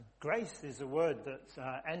Grace is a word that's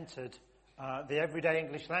entered the everyday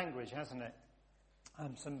English language, hasn't it?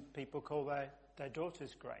 Some people call their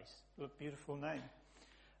daughters Grace. A beautiful name.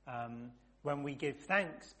 When we give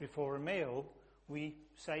thanks before a meal, we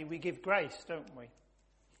say we give grace, don't we?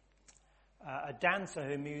 A dancer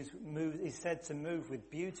who is said to move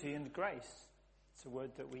with beauty and grace. It's a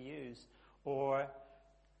word that we use. Or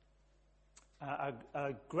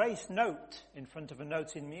a grace note in front of a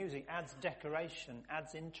note in music adds decoration,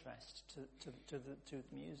 adds interest to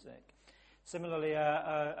the music. Similarly,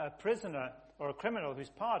 a prisoner or a criminal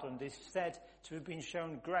who's pardoned is said to have been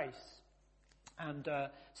shown grace. And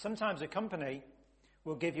sometimes a company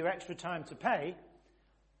will give you extra time to pay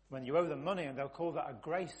when you owe them money, and they'll call that a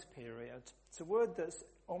grace period. It's a word that's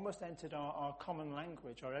almost entered our common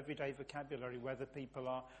language, our everyday vocabulary, whether people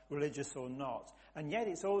are religious or not. And yet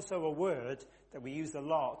it's also a word that we use a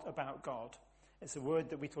lot about God. It's a word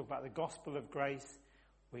that we talk about the gospel of grace.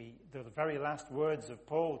 The very last words of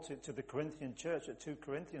Paul to the Corinthian church at 2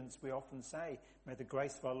 Corinthians, we often say, may the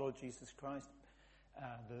grace of our Lord Jesus Christ,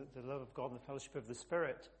 the love of God and the fellowship of the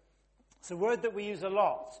Spirit. It's a word that we use a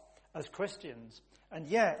lot as Christians. And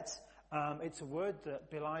yet, it's a word that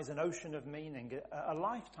belies an ocean of meaning, a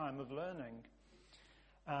lifetime of learning.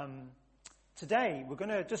 Today, we're going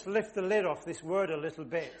to just lift the lid off this word a little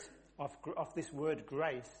bit, off this word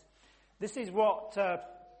grace. This is what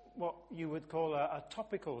you would call a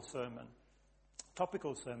topical sermon.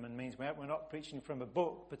 Topical sermon means we're not preaching from a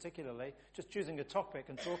book particularly, just choosing a topic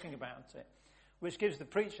and talking about it, which gives the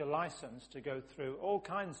preacher license to go through all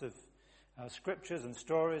kinds of scriptures and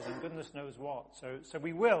stories and goodness knows what. So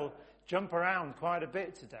we will jump around quite a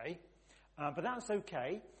bit today, but that's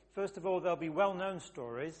okay. First of all, there'll be well-known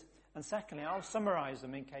stories, and secondly, I'll summarize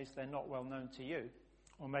them in case they're not well-known to you,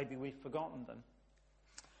 or maybe we've forgotten them.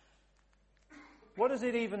 What does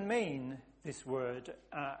it even mean, this word?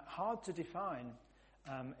 Hard to define.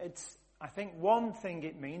 I think one thing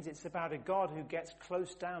it means, it's about a God who gets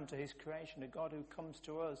close down to his creation, a God who comes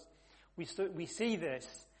to us. We see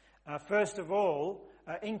this, first of all,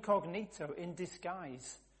 incognito, in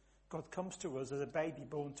disguise. God comes to us as a baby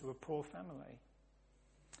born to a poor family.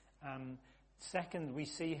 Second, we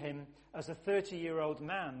see him as a 30-year-old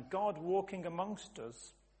man, God walking amongst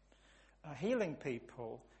us, healing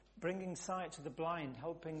people, bringing sight to the blind,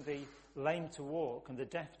 helping the lame to walk and the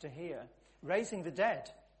deaf to hear, raising the dead.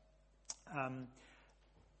 And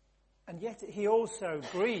yet he also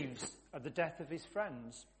grieves at the death of his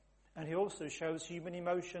friends. And he also shows human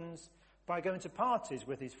emotions by going to parties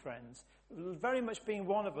with his friends, very much being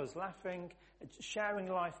one of us, laughing, sharing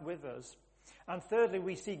life with us. And thirdly,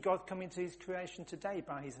 we see God coming to his creation today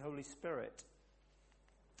by his Holy Spirit.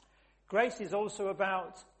 Grace is also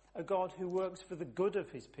about a God who works for the good of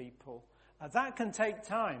his people. That can take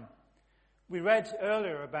time. We read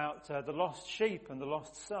earlier about the lost sheep and the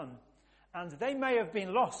lost son, and they may have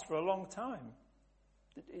been lost for a long time.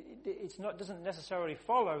 It doesn't necessarily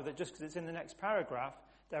follow that just because it's in the next paragraph,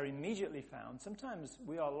 they're immediately found. Sometimes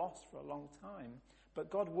we are lost for a long time, but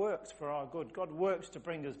God works for our good. God works to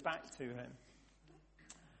bring us back to him.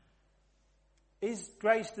 Is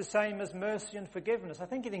grace the same as mercy and forgiveness? I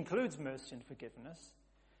think it includes mercy and forgiveness.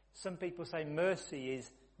 Some people say mercy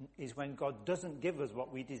is when God doesn't give us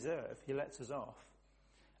what we deserve. He lets us off.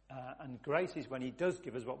 And grace is when he does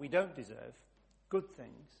give us what we don't deserve. Good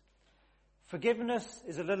things. Forgiveness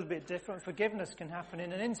is a little bit different. Forgiveness can happen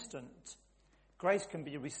in an instant. Grace can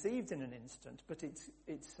be received in an instant, but its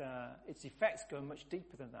effects go much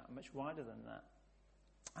deeper than that, much wider than that.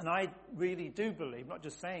 And I really do believe, not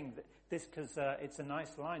just saying this because it's a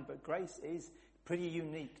nice line, but grace is pretty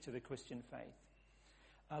unique to the Christian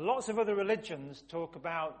faith. Lots of other religions talk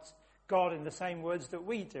about God in the same words that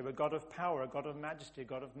we do, a God of power, a God of majesty, a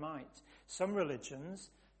God of might. Some religions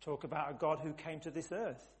talk about a God who came to this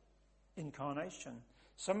earth, incarnation.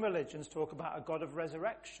 Some religions talk about a God of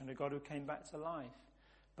resurrection, a God who came back to life.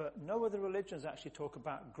 But no other religions actually talk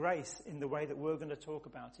about grace in the way that we're going to talk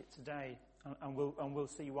about it today, and we'll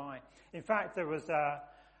see why. In fact, there was a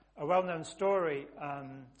well-known story.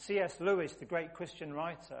 C.S. Lewis, the great Christian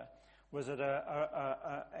writer, was at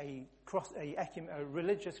a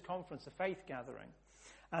religious conference, a faith gathering.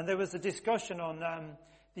 And there was a discussion on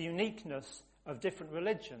the uniqueness of different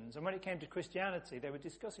religions. And when it came to Christianity, they were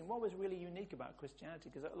discussing what was really unique about Christianity,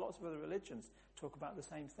 because lots of other religions talk about the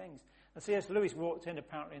same things. And C.S. Lewis walked in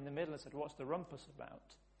apparently in the middle and said, "What's the rumpus about?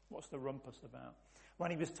 What's the rumpus about?"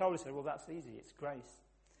 When he was told, he said, "Well, that's easy, it's grace."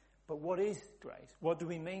 But what is grace? What do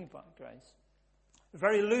we mean by grace? A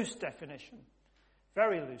very loose definition.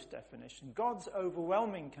 Very loose definition. God's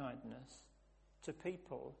overwhelming kindness to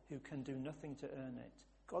people who can do nothing to earn it.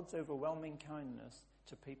 God's overwhelming kindness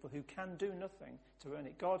to people who can do nothing to earn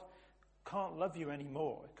it. God can't love you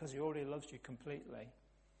anymore because he already loves you completely.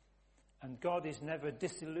 And God is never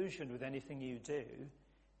disillusioned with anything you do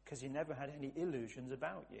because he never had any illusions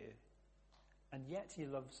about you. And yet he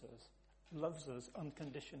loves us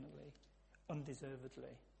unconditionally,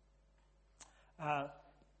 undeservedly.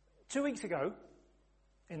 2 weeks ago,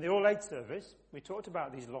 in the All Aid service, we talked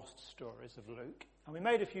about these lost stories of Luke, and we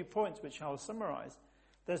made a few points which I'll summarise.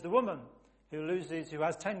 There's the woman who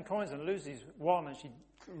has 10 coins and loses one, and she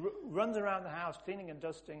runs around the house cleaning and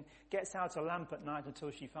dusting, gets out a lamp at night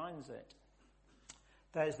until she finds it.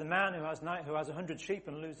 There's the man who has 100 sheep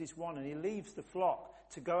and loses one, and he leaves the flock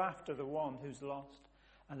to go after the one who's lost.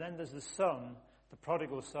 And then there's the son, the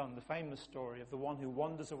prodigal son, the famous story of the one who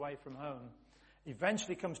wanders away from home,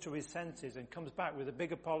 eventually comes to his senses and comes back with a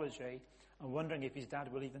big apology and wondering if his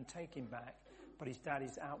dad will even take him back. But his dad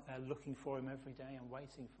is out there looking for him every day and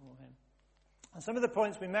waiting for him. And some of the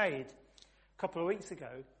points we made a couple of weeks ago,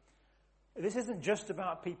 this isn't just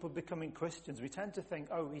about people becoming Christians. We tend to think,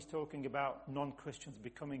 oh, he's talking about non-Christians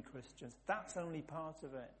becoming Christians. That's only part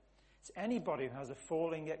of it. It's anybody who has a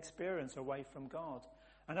falling experience away from God.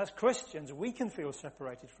 And as Christians, we can feel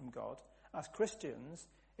separated from God. As Christians,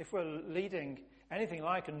 if we're leading anything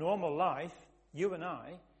like a normal life, you and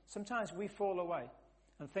I, sometimes we fall away.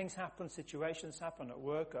 And things happen, situations happen at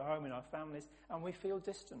work, at home, in our families, and we feel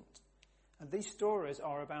distant. And these stories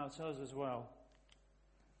are about us as well.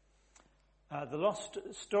 The lost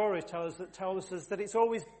story tells us that it's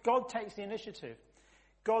always God takes the initiative.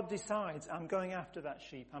 God decides, I'm going after that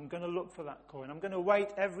sheep. I'm going to look for that coin. I'm going to wait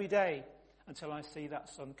every day until I see that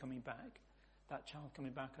son coming back, that child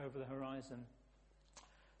coming back over the horizon.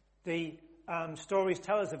 The stories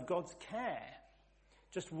tell us of God's care.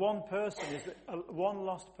 Just one person, one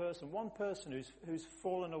lost person, one person who's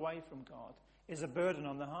fallen away from God is a burden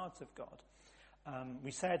on the heart of God.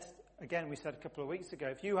 We said a couple of weeks ago,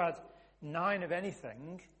 if you had 9 of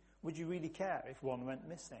anything, would you really care if one went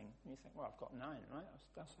missing? And you think, well, I've got 9, right?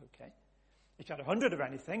 That's okay. If you had 100 of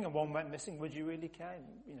anything and one went missing, would you really care?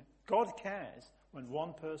 God cares when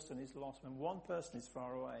one person is lost, when one person is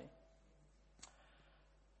far away.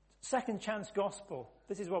 Second chance gospel.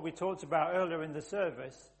 This is what we talked about earlier in the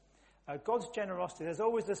service. God's generosity. There's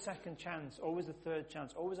always a second chance, always a third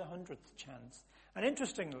chance, always a 100th chance. And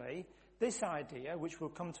interestingly, this idea, which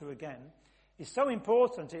we'll come to again, is so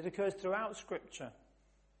important it occurs throughout Scripture.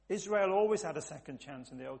 Israel always had a second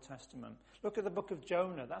chance in the Old Testament. Look at the book of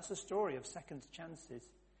Jonah. That's a story of second chances.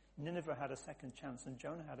 Nineveh had a second chance and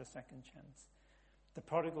Jonah had a second chance. The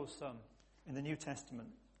prodigal son in the New Testament,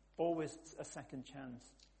 always a second chance.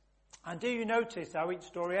 And do you notice how each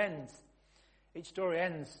story ends? Each story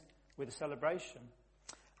ends with a celebration.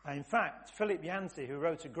 In fact, Philip Yancey, who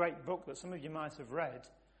wrote a great book that some of you might have read,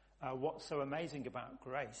 What's So Amazing About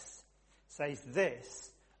Grace, says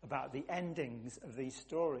this about the endings of these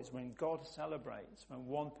stories when God celebrates, when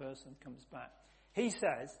one person comes back. He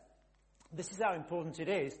says, this is how important it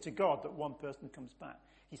is to God that one person comes back.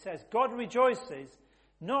 He says, God rejoices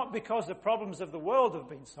not because the problems of the world have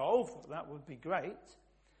been solved, that would be great,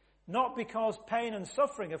 not because pain and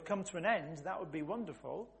suffering have come to an end, that would be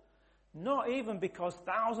wonderful, not even because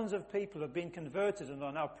thousands of people have been converted and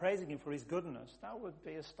are now praising him for his goodness. That would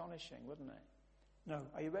be astonishing, wouldn't it? No,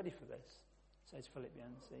 are you ready for this? Says Philip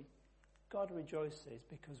Yancey. God rejoices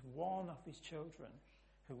because one of his children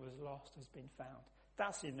who was lost has been found.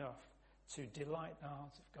 That's enough to delight the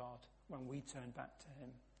heart of God when we turn back to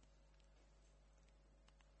him.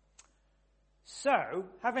 So,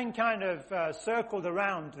 having kind of circled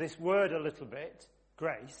around this word a little bit,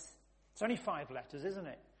 grace, it's only 5 letters, isn't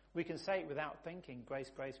it? We can say it without thinking,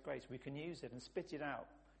 grace, grace, grace. We can use it and spit it out.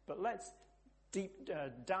 But let's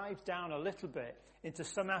dive down a little bit into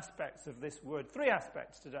some aspects of this word. 3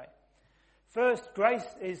 aspects today. First, grace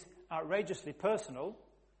is outrageously personal,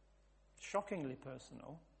 shockingly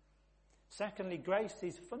personal. Secondly, grace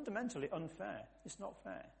is fundamentally unfair. It's not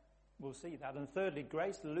fair. We'll see that. And thirdly,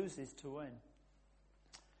 grace loses to win.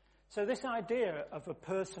 So this idea of a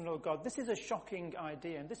personal God, this is a shocking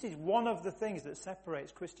idea, and this is one of the things that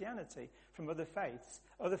separates Christianity from other faiths.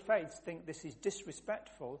 Other faiths think this is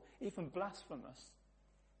disrespectful, even blasphemous,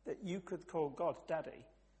 that you could call God Daddy.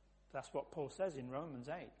 That's what Paul says in Romans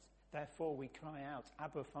 8. Therefore we cry out,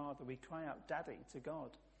 Abba, Father, we cry out Daddy to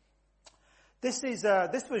God. This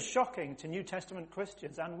was shocking to New Testament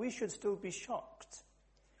Christians, and we should still be shocked.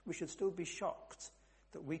 We should still be shocked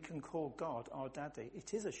that we can call God our Daddy.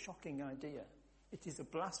 It is a shocking idea. It is a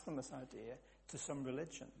blasphemous idea to some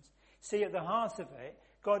religions. See, at the heart of it,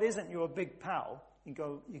 God isn't your big pal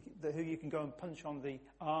who you can go and punch on the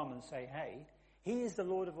arm and say, hey. He is the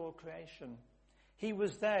Lord of all creation. He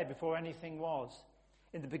was there before anything was.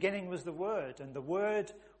 In the beginning was the Word, and the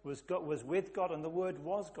Word was with God, and the Word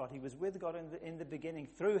was God. He was with God in the beginning.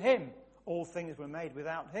 Through him, all things were made.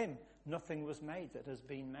 Without him, nothing was made that has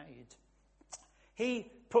been made.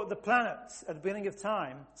 He put the planets at the beginning of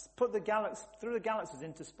time, threw the galaxies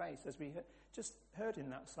into space, as we just heard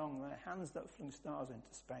in that song there, hands that flung stars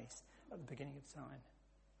into space at the beginning of time.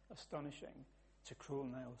 Astonishing, to cruel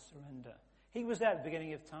nails surrender. He was there at the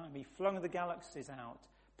beginning of time. He flung the galaxies out,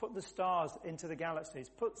 put the stars into the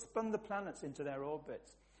galaxies, spun the planets into their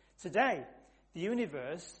orbits. Today, the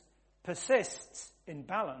universe persists in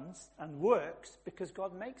balance and works because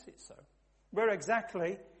God makes it so. We're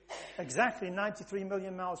exactly 93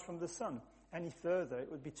 million miles from the sun. Any further,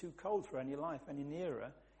 it would be too cold for any life. Any nearer,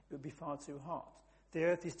 it would be far too hot. The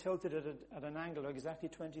earth is tilted at an angle of exactly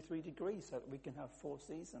 23 degrees so that we can have 4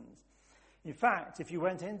 seasons. In fact, if you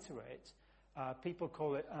went into it, people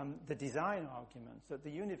call it the design argument, that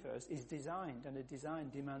the universe is designed and a design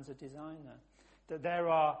demands a designer. That there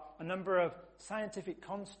are a number of scientific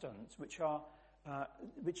constants which are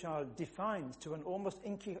defined to an almost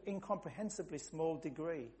incomprehensibly small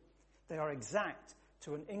degree. They are exact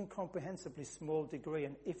to an incomprehensibly small degree,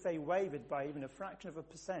 and if they wavered by even a fraction of a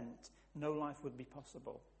percent, no life would be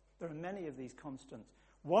possible. There are many of these constants.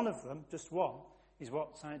 One of them, just one, is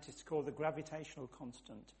what scientists call the gravitational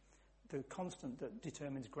constant, the constant that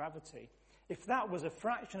determines gravity. If that was a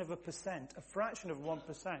fraction of a percent, a fraction of 1%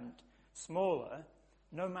 smaller,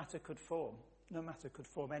 no matter could form. No matter could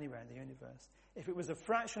form anywhere in the universe. If it was a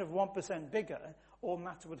fraction of 1% bigger, all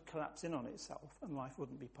matter would collapse in on itself and life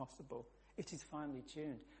wouldn't be possible. It is finely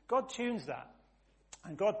tuned. God tunes that,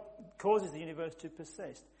 and God causes the universe to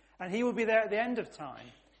persist. And he will be there at the end of time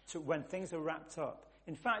when things are wrapped up.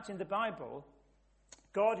 In fact, in the Bible,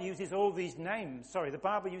 God uses all these names. The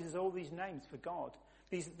Bible uses all these names for God.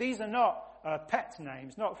 These are not pet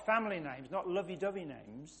names, not family names, not lovey-dovey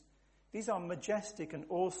names. These are majestic and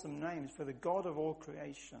awesome names for the God of all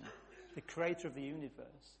creation, the creator of the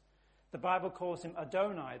universe. The Bible calls him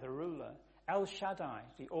Adonai, the ruler, El Shaddai,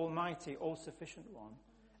 the almighty, all-sufficient one,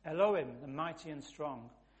 Elohim, the mighty and strong,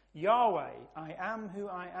 Yahweh, I am who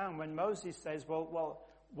I am. When Moses says, well,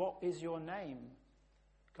 what is your name?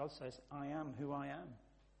 God says, I am who I am.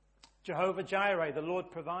 Jehovah Jireh, the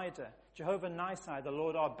Lord provider. Jehovah Nissi, the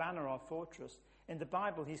Lord our banner, our fortress. In the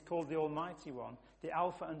Bible, he's called the Almighty One, the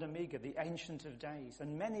Alpha and Omega, the Ancient of Days,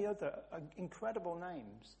 and many other incredible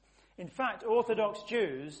names. In fact, Orthodox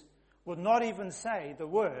Jews would not even say the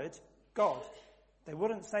word God. They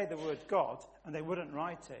wouldn't say the word God, and they wouldn't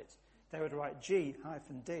write it. They would write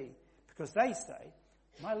G-D, because they say,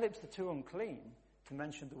 my lips are too unclean to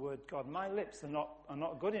mention the word God. My lips are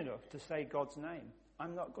not good enough to say God's name.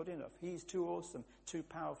 I'm not good enough. He's too awesome, too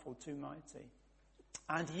powerful, too mighty.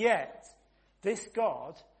 And yet, this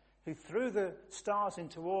God, who threw the stars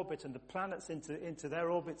into orbit and the planets into their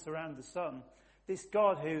orbits around the sun, this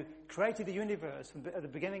God who created the universe at the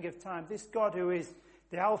beginning of time, this God who is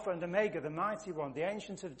the Alpha and Omega, the Mighty One, the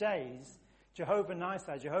Ancient of Days, Jehovah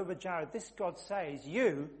Nissi, Jehovah Jireh, this God says,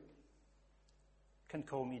 you can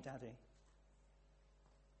call me Daddy.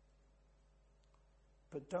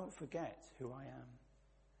 But don't forget who I am.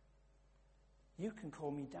 You can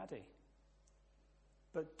call me Daddy.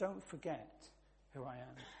 But don't forget who I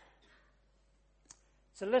am.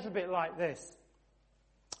 It's a little bit like this.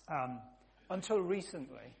 Until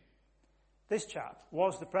recently, this chap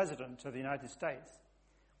was the President of the United States.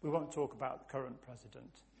 We won't talk about the current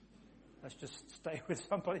President. Let's just stay with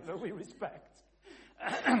somebody that we respect.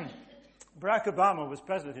 Barack Obama was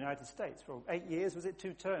President of the United States for 8 years, was it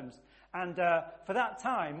 2 terms? And for that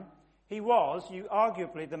time, he was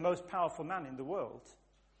arguably the most powerful man in the world.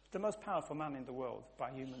 The most powerful man in the world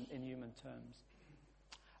in human terms.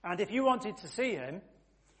 And if you wanted to see him,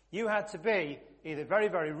 you had to be either very,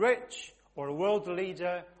 very rich or a world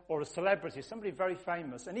leader or a celebrity, somebody very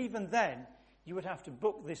famous. And even then, you would have to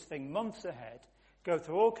book this thing months ahead, go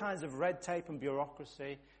through all kinds of red tape and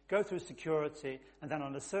bureaucracy, go through security, and then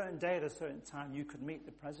on a certain day at a certain time, you could meet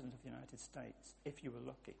the President of the United States, if you were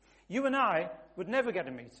lucky. You and I would never get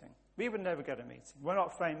a meeting. We would never get a meeting. We're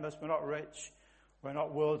not famous, we're not rich, we're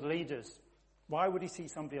not world leaders. Why would he see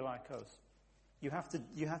somebody like us? You have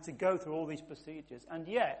to go through all these procedures. And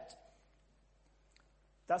yet,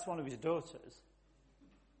 that's one of his daughters.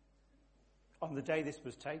 On the day this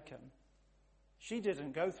was taken, she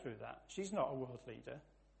didn't go through that. She's not a world leader.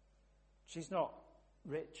 She's not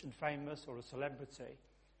rich and famous or a celebrity.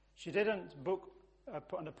 She didn't put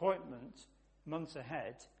an appointment months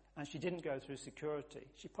ahead, and she didn't go through security.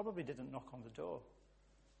 She probably didn't knock on the door.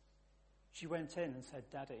 She went in and said,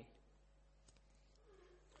 Daddy.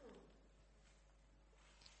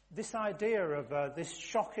 this idea of this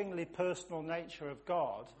shockingly personal nature of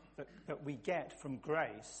God that we get from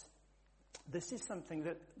grace, this is something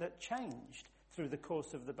that changed through the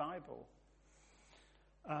course of the Bible.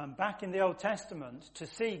 Back in the Old Testament, to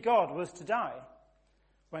see God was to die.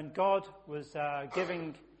 When God was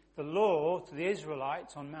giving the law to the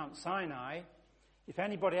Israelites on Mount Sinai, if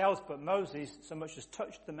anybody else but Moses so much as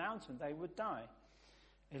touched the mountain, they would die.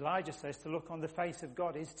 Elijah says to look on the face of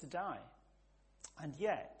God is to die. And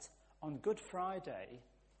yet, on Good Friday,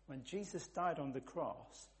 when Jesus died on the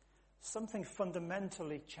cross, something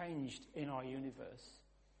fundamentally changed in our universe.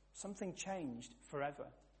 Something changed forever.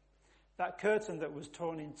 That curtain that was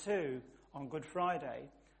torn in two on Good Friday,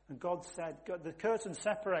 and God said, the curtain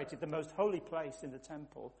separated the most holy place in the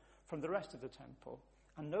temple from the rest of the temple,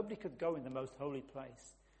 and nobody could go in the most holy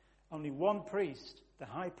place. Only one priest, the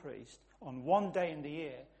high priest, on one day in the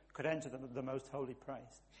year could enter the most holy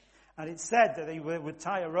place. And it said that he would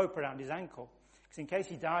tie a rope around his ankle, because in case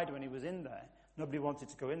he died when he was in there, nobody wanted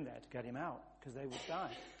to go in there to get him out, because they would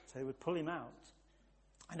die. So they would pull him out.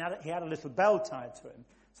 And he had a little bell tied to him,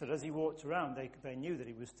 so that as he walked around, they knew that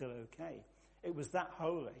he was still okay. It was that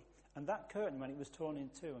holy. And that curtain, when it was torn in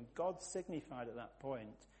two, and God signified at that point,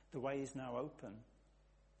 the way is now open.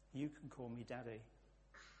 You can call me Daddy,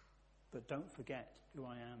 but don't forget who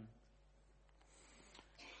I am.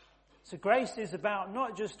 So grace is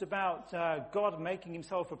not just about God making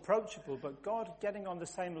himself approachable, but God getting on the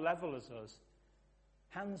same level as us.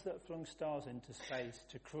 Hands that flung stars into space,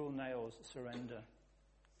 to cruel nails surrender.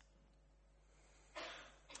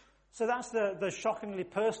 So that's the shockingly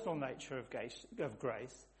personal nature of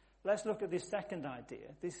grace. Let's look at this second idea,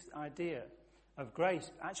 this idea of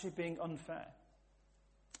grace actually being unfair.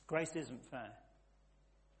 Grace isn't fair.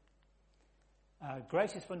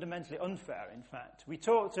 Grace is fundamentally unfair, in fact. We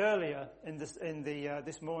talked earlier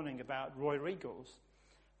this morning about Roy Regals,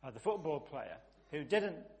 the football player, who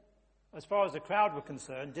didn't, as far as the crowd were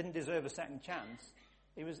concerned, didn't deserve a second chance.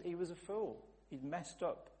 He was a fool. He'd messed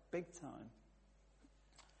up big time.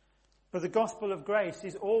 But the gospel of grace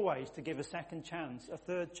is always to give a second chance, a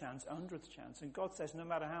third chance, 100th chance. And God says, no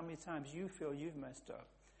matter how many times you feel you've messed up,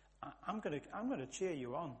 I'm going to cheer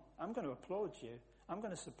you on. I'm going to applaud you. I'm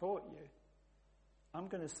going to support you. I'm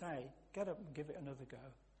going to say, get up and give it another go.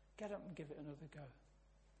 Get up and give it another go.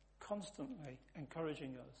 Constantly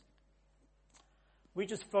encouraging us. We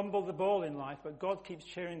just fumble the ball in life, but God keeps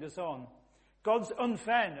cheering us on. God's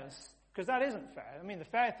unfairness, because that isn't fair. I mean, the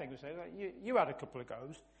fair thing would say, you had a couple of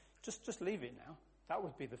goes. Just leave it now. That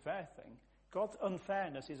would be the fair thing. God's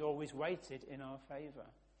unfairness is always weighted in our favour.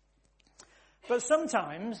 But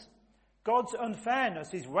sometimes God's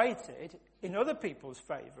unfairness is weighted in other people's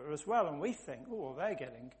favour as well, and we think, oh, well, they're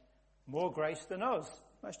getting more grace than us.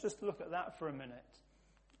 Let's just look at that for a minute.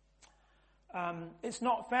 It's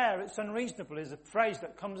not fair, it's unreasonable is a phrase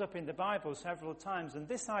that comes up in the Bible several times, and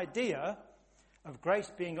this idea of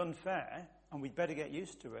grace being unfair, and we'd better get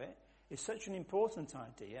used to it, is such an important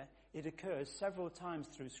idea. It occurs several times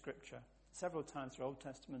through Scripture, several times through Old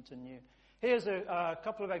Testament and New. Here's a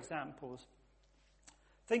couple of examples.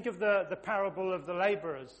 Think of the parable of the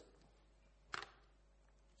labourers.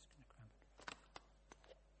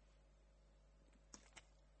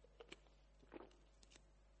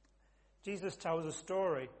 Jesus tells a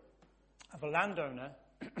story of a landowner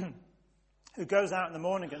who goes out in the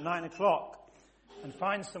morning at 9 o'clock and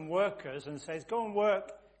finds some workers and says, go and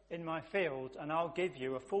work in my field and I'll give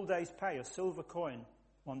you a full day's pay, a silver coin,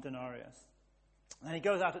 1 denarius. And then he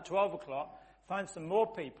goes out at 12 o'clock, finds some more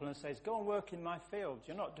people and says, go and work in my field.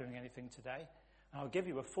 You're not doing anything today. And I'll give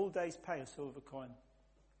you a full day's pay, a silver coin.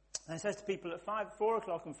 And he says to people at 4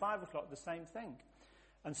 o'clock and 5 o'clock the same thing.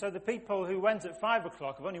 And so the people who went at 5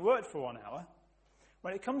 o'clock have only worked for 1 hour.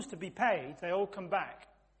 When it comes to be paid, they all come back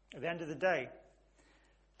at the end of the day.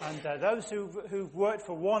 And those who've worked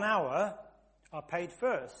for 1 hour are paid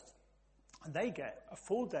first. And they get a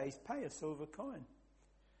full day's pay, a silver coin.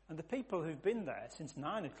 And the people who've been there since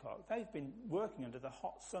 9 o'clock, they've been working under the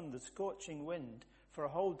hot sun, the scorching wind for a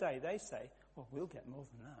whole day. They say, well, we'll get more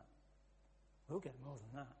than that. We'll get more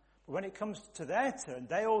than that. But when it comes to their turn,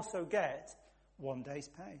 they also get 1 day's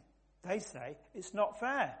pay. They say, it's not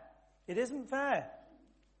fair. It isn't fair.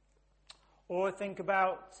 Or think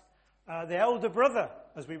about the elder brother,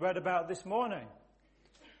 as we read about this morning.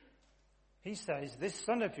 He says, this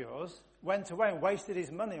son of yours went away and wasted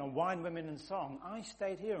his money on wine, women, and song. I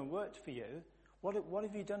stayed here and worked for you. What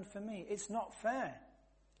have you done for me? It's not fair.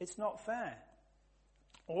 It's not fair.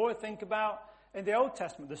 Or think about, in the Old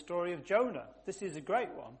Testament, the story of Jonah. This is a great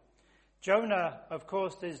one. Jonah, of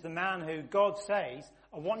course, is the man who God says,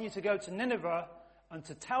 I want you to go to Nineveh and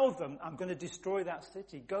to tell them, I'm going to destroy that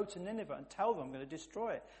city. Go to Nineveh and tell them I'm going to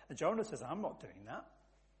destroy it. And Jonah says, I'm not doing that.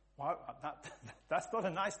 Why, that's not a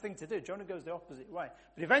nice thing to do. Jonah goes the opposite way.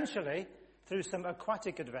 But eventually, through some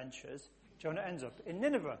aquatic adventures, Jonah ends up in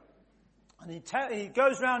Nineveh. And he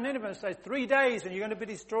goes around Nineveh and says, 3 days and you're going to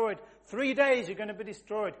be destroyed. 3 days you're going to be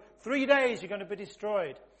destroyed. 3 days you're going to be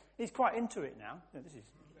destroyed. He's quite into it now. This is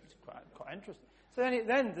quite interesting. So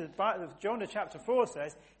then Jonah chapter 4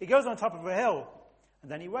 says, he goes on top of a hill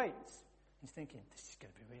and then he waits. He's thinking, this is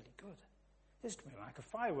going to be really good. This is going to be like a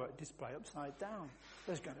firework display upside down.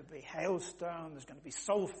 There's going to be hailstone, there's going to be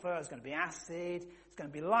sulfur, there's going to be acid, there's going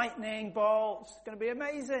to be lightning bolts. It's going to be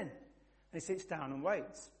amazing. And he sits down and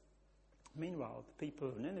waits. Meanwhile, the people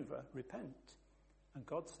of Nineveh repent. And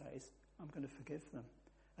God says, I'm going to forgive them.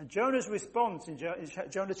 And Jonah's response in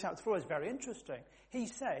Jonah chapter 4 is very interesting. He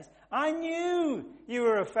says, I knew you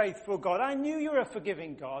were a faithful God. I knew you were a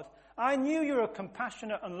forgiving God. I knew you were a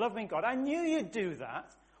compassionate and loving God. I knew you'd do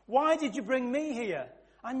that. Why did you bring me here?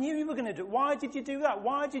 I knew you were going to do it. Why did you do that?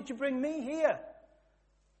 Why did you bring me here?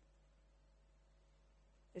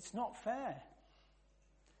 It's not fair.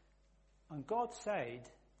 And God said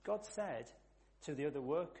to the other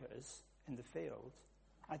workers in the field,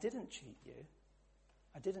 I didn't cheat you.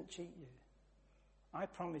 I didn't cheat you. I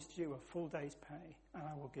promised you a full day's pay, and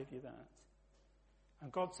I will give you that.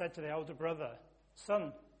 And God said to the elder brother,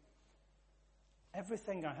 son,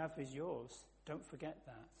 everything I have is yours. Don't forget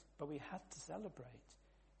that. But we had to celebrate,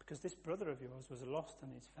 because this brother of yours was lost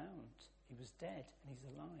and is found. He was dead, and he's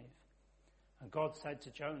alive. And God said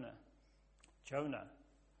to Jonah, Jonah,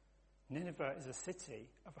 Nineveh is a city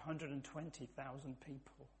of 120,000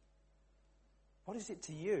 people. What is it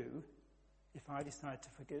to you if I decide to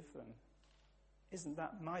forgive them? Isn't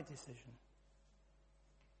that my decision?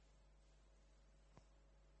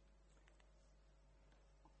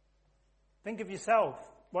 Think of yourself.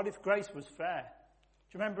 What if grace was fair?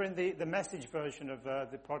 Do you remember in the Message version of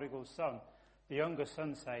the prodigal son, the younger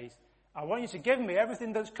son says, I want you to give me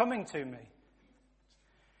everything that's coming to me.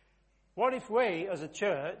 What if we as a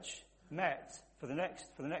church met for the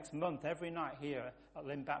next month every night here at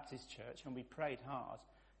Lynn Baptist Church and we prayed hard?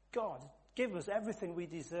 God, give us everything we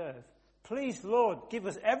deserve. Please, Lord, give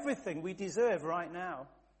us everything we deserve right now.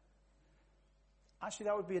 Actually,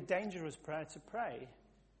 that would be a dangerous prayer to pray.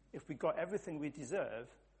 If we got everything we deserve,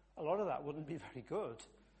 a lot of that wouldn't be very good.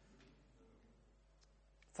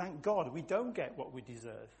 Thank God we don't get what we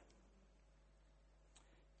deserve.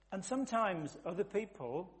 And sometimes other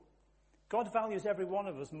people, God values every one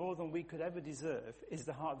of us more than we could ever deserve, is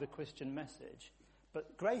the heart of the Christian message.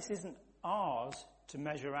 But grace isn't ours to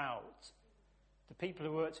measure out. The people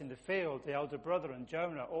who worked in the field, the elder brother and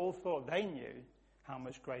Jonah, all thought they knew how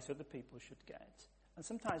much grace other people should get. And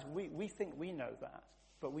sometimes we think we know that,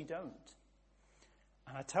 but we don't.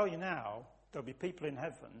 And I tell you now, there'll be people in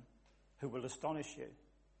heaven who will astonish you.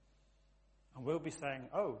 And we'll be saying,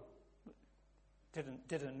 oh,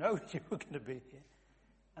 didn't know you were going to be here.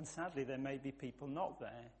 And sadly, there may be people not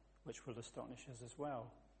there, which will astonish us as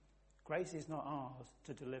well. Grace is not ours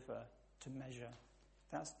to deliver, to measure.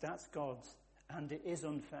 That's God's. And it is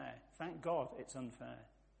unfair. Thank God it's unfair.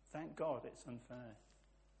 Thank God it's unfair.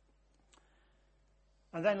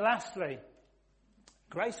 And then lastly,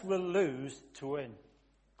 grace will lose to win.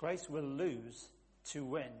 Grace will lose to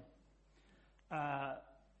win.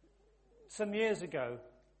 Some years ago,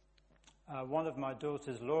 one of my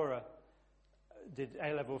daughters, Laura, did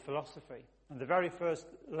A-level philosophy. And the very first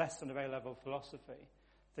lesson of A-level philosophy,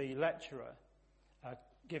 the lecturer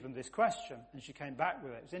gave them this question, and she came back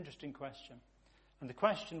with it. It was an interesting question. And the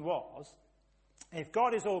question was, if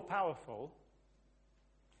God is all-powerful,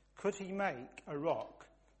 could he make a rock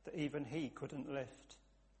that even he couldn't lift?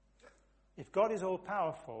 If God is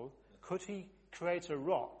all-powerful, could he create a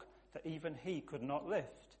rock that even he could not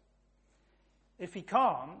lift? If he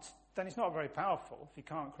can't, then he's not very powerful if he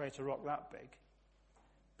can't create a rock that big.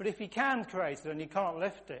 But if he can create it and he can't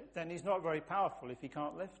lift it, then he's not very powerful if he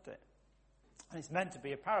can't lift it. And it's meant to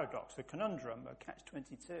be a paradox, a conundrum, a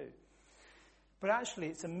catch-22. But actually,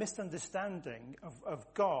 it's a misunderstanding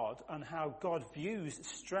of God and how God views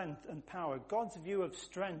strength and power. God's view of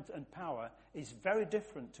strength and power is very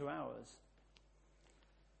different to ours.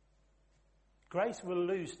 Grace will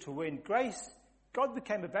lose to win. God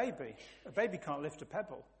became a baby. A baby can't lift a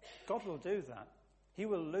pebble. God will do that. He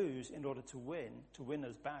will lose in order to win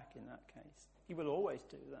us back in that case. He will always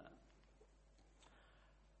do that.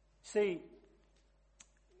 See,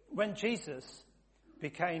 when Jesus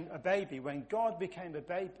became a baby, when God became a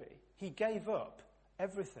baby, he gave up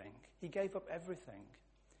everything. He gave up everything.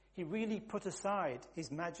 He really put aside his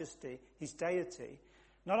majesty, his deity,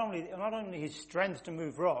 Not only his strength to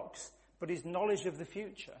move rocks, but his knowledge of the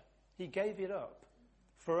future. He gave it up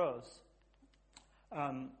for us.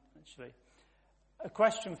 Actually, a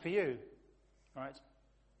question for you, right?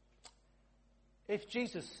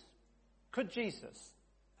 Could Jesus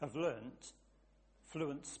have learnt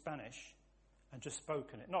fluent Spanish and just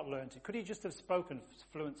spoken it? Not learnt it. Could he just have spoken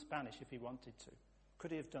fluent Spanish if he wanted to?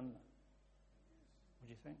 Could he have done that? What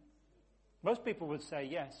do you think? Most people would say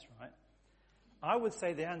yes, right? I would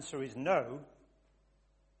say the answer is no,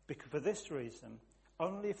 because for this reason,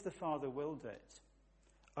 only if the Father willed it.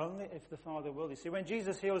 Only if the Father willed it. See, when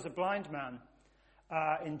Jesus heals a blind man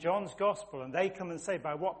in John's Gospel, and they come and say,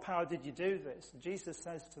 by what power did you do this? And Jesus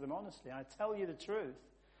says to them honestly, I tell you the truth.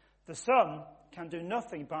 The Son can do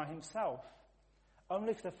nothing by himself,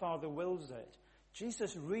 only if the Father wills it.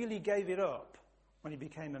 Jesus really gave it up when he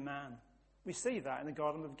became a man. We see that in the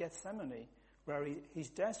Garden of Gethsemane, where he's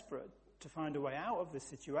desperate to find a way out of this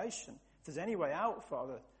situation. If there's any way out,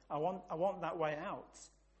 Father, I want that way out.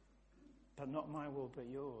 But not my will, but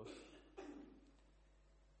yours.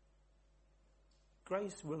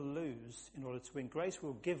 Grace will lose in order to win. Grace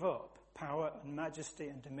will give up power and majesty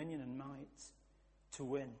and dominion and might to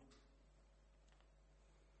win.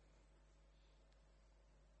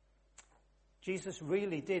 Jesus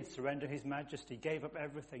really did surrender his majesty, gave up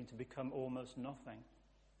everything to become almost nothing.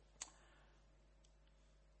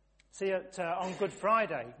 See, on Good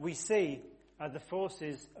Friday, we see the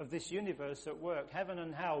forces of this universe at work. Heaven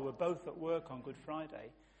and hell were both at work on Good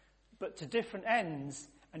Friday, but to different ends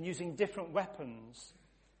and using different weapons.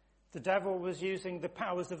 The devil was using the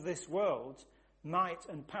powers of this world, might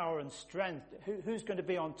and power and strength. Who's going to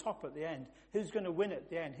be on top at the end? Who's going to win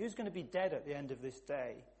at the end? Who's going to be dead at the end of this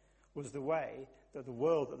day? Was the way that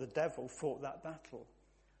the devil fought that battle.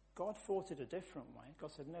 God fought it a different way.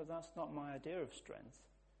 God said, no, that's not my idea of strength.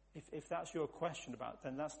 If that's your question about,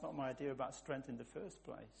 then that's not my idea about strength in the first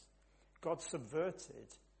place. God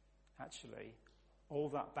subverted, actually, all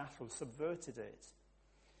that battle, subverted it.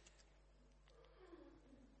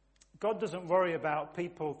 God doesn't worry about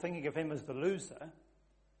people thinking of him as the loser.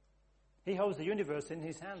 He holds the universe in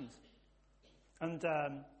his hands. And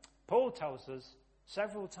Paul tells us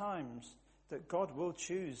several times that God will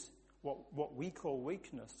choose what we call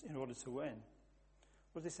weakness in order to win.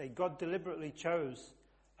 What does he say? God deliberately chose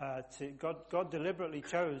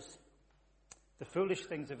the foolish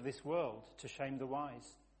things of this world to shame the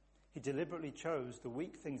wise. He deliberately chose the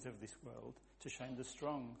weak things of this world to shame the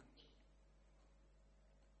strong.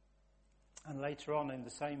 And later on in the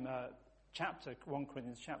same chapter, 1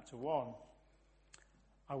 Corinthians chapter 1,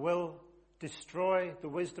 I will destroy the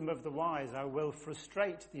wisdom of the wise. I will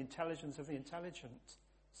frustrate the intelligence of the intelligent,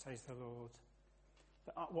 says the Lord.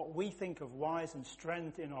 What we think of wise and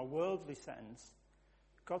strength in our worldly sense,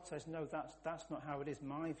 God says, no, that's not how it is.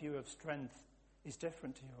 My view of strength is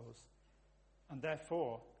different to yours. And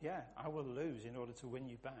therefore, I will lose in order to win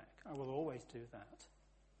you back. I will always do that.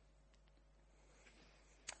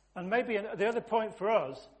 And maybe the other point for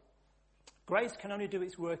us, grace can only do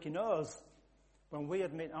its work in us when we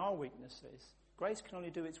admit our weaknesses. Grace can only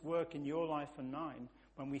do its work in your life and mine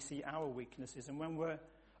when we see our weaknesses and when we're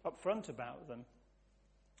upfront about them.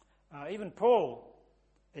 Even Paul,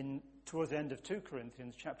 towards the end of 2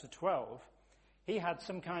 Corinthians chapter 12, he had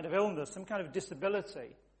some kind of illness, some kind of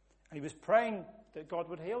disability, and he was praying that God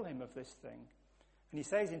would heal him of this thing. And he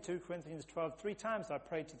says in 2 Corinthians 12, 3 times I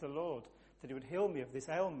prayed to the Lord that he would heal me of this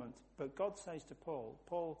ailment. But God says to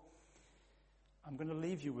Paul, I'm going to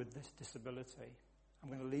leave you with this disability. I'm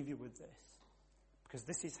going to leave you with this. Because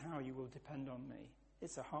this is how you will depend on me.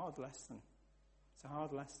 It's a hard lesson. It's a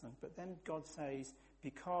hard lesson. But then God says,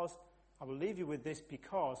 because I will leave you with this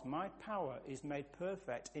because my power is made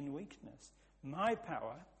perfect in weakness. My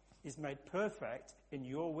power is made perfect in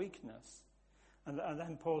your weakness. And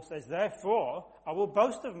then Paul says, therefore, I will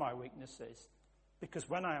boast of my weaknesses. Because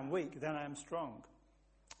when I am weak, then I am strong.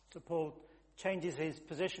 So Paul changes his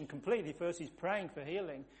position completely. First he's praying for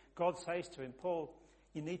healing. God says to him, Paul,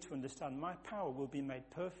 you need to understand my power will be made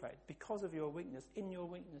perfect because of your weakness, in your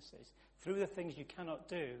weaknesses. Through the things you cannot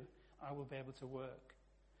do, I will be able to work.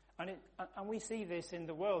 And we see this in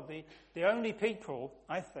the world. The only people,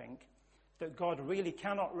 I think, that God really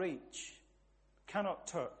cannot reach, cannot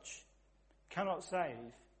touch, cannot save,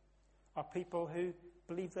 are people who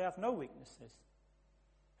believe they have no weaknesses.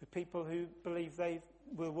 The people who believe they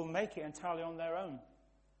will make it entirely on their own.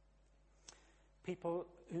 People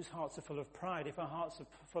whose hearts are full of pride. If our hearts are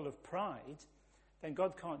full of pride, then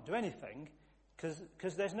God can't do anything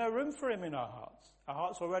because there's no room for him in our hearts. Our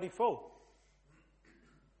hearts are already full.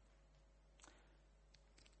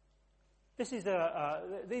 This is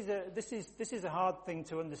a hard thing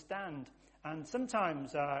to understand, and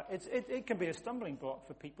sometimes it can be a stumbling block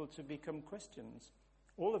for people to become Christians.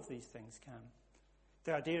 All of these things can.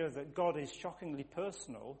 The idea that God is shockingly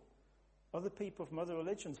personal, other people from other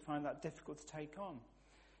religions find that difficult to take on.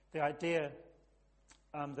 The idea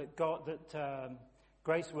that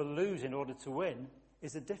grace will lose in order to win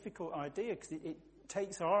is a difficult idea because it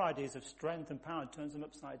takes our ideas of strength and power and turns them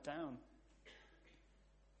upside down.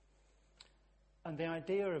 And the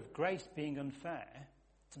idea of grace being unfair,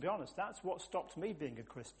 to be honest, that's what stopped me being a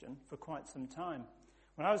Christian for quite some time.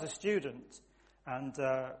 When I was a student and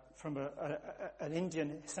from an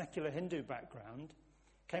Indian secular Hindu background,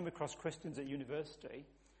 came across Christians at university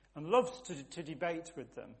and loved to debate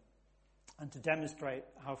with them and to demonstrate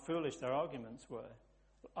how foolish their arguments were.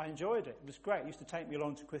 I enjoyed it. It was great. It used to take me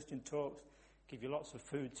along to Christian talks, give you lots of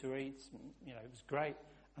food to eat. And, it was great.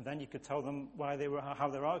 And then you could tell them how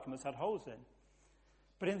their arguments had holes in.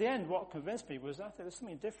 But in the end, what convinced me was that there was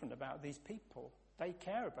something different about these people. They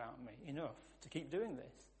care about me enough to keep doing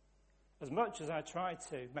this. As much as I try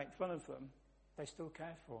to make fun of them, they still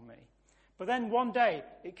care for me. But then one day,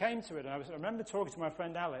 it came to it, and I remember talking to my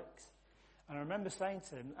friend Alex, and I remember saying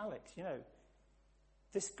to him, Alex,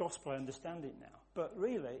 this gospel, I understand it now, but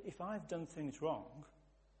really, if I've done things wrong,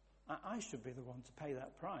 I should be the one to pay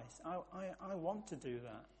that price. I want to do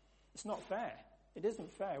that. It's not fair. It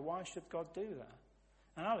isn't fair. Why should God do that?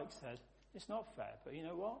 And Alex said, it's not fair, but you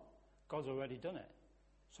know what? God's already done it.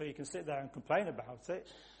 So you can sit there and complain about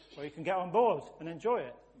it, or you can get on board and enjoy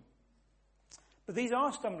it. But these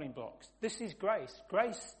are stumbling blocks. This is grace.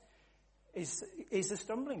 Grace is a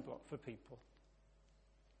stumbling block for people.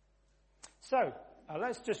 So,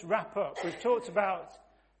 let's just wrap up. We've talked about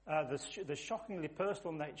the shockingly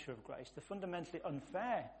personal nature of grace, the fundamentally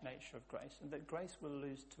unfair nature of grace, and that grace will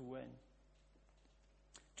lose to win.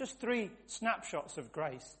 Just 3 snapshots of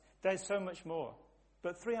grace. There's so much more.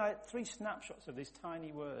 But 3 snapshots of this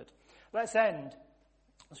tiny word. Let's end.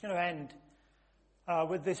 I was going to end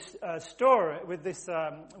with this story, with this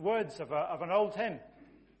words of an old hymn.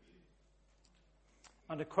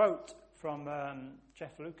 And a quote from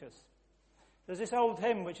Jeff Lucas. There's this old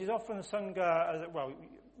hymn which is often sung,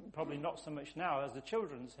 probably not so much now, as a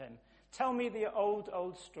children's hymn. Tell me the old,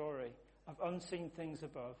 old story of unseen things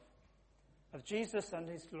above, of Jesus and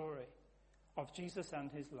his glory, of Jesus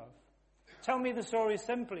and his love. Tell me the story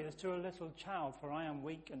simply as to a little child, for I am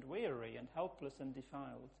weak and weary and helpless and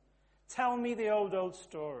defiled. Tell me the old, old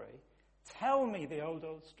story. Tell me the old,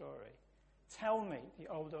 old story. Tell me the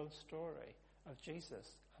old, old story of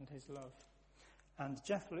Jesus and his love. And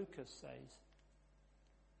Jeff Lucas says,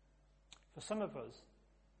 for some of us,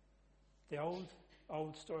 the old,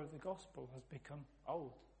 old story of the gospel has become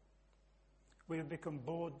old. We have become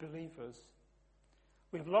bored believers.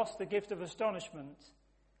 We've lost the gift of astonishment,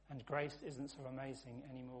 and grace isn't so amazing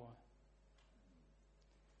anymore.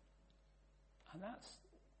 And that's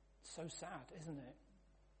so sad, isn't it?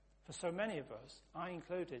 For so many of us, I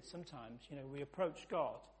included, sometimes, we approach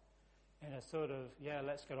God in a sort of,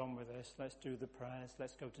 let's get on with this, let's do the prayers,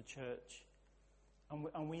 let's go to church.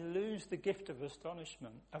 And we lose the gift of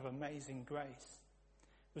astonishment, of amazing grace.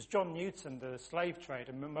 It was John Newton, the slave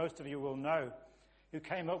trader, most of you will know, who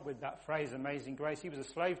came up with that phrase, amazing grace. He was a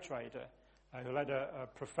slave trader who led a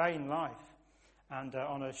profane life. And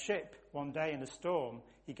on a ship, one day in a storm,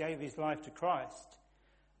 he gave his life to Christ.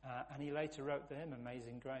 And he later wrote the hymn,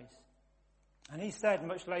 Amazing Grace. And he said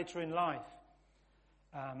much later in life,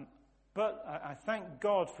 but I thank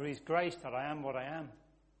God for his grace that I am what I am.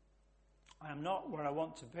 I am not where I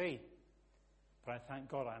want to be, but I thank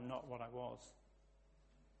God I am not what I was.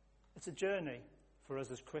 It's a journey for us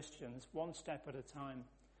as Christians, one step at a time.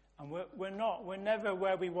 And we're never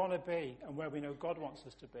where we want to be and where we know God wants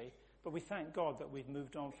us to be, but we thank God that we've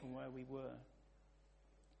moved on from where we were.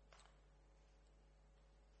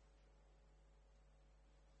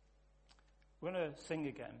 We're going to sing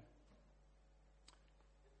again.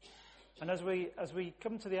 And as we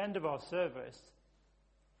come to the end of our service,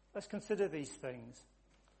 let's consider these things.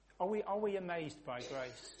 Are we amazed by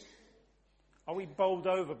grace? Are we bowled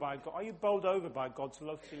over by God? Are you bowled over by God's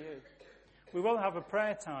love for you? We will have a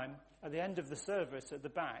prayer time at the end of the service at the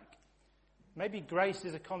back. Maybe grace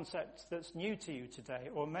is a concept that's new to you today,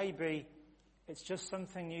 or maybe it's just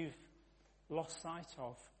something you've lost sight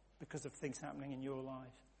of because of things happening in your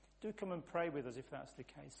life. Do come and pray with us if that's the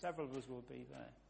case. Several of us will be there.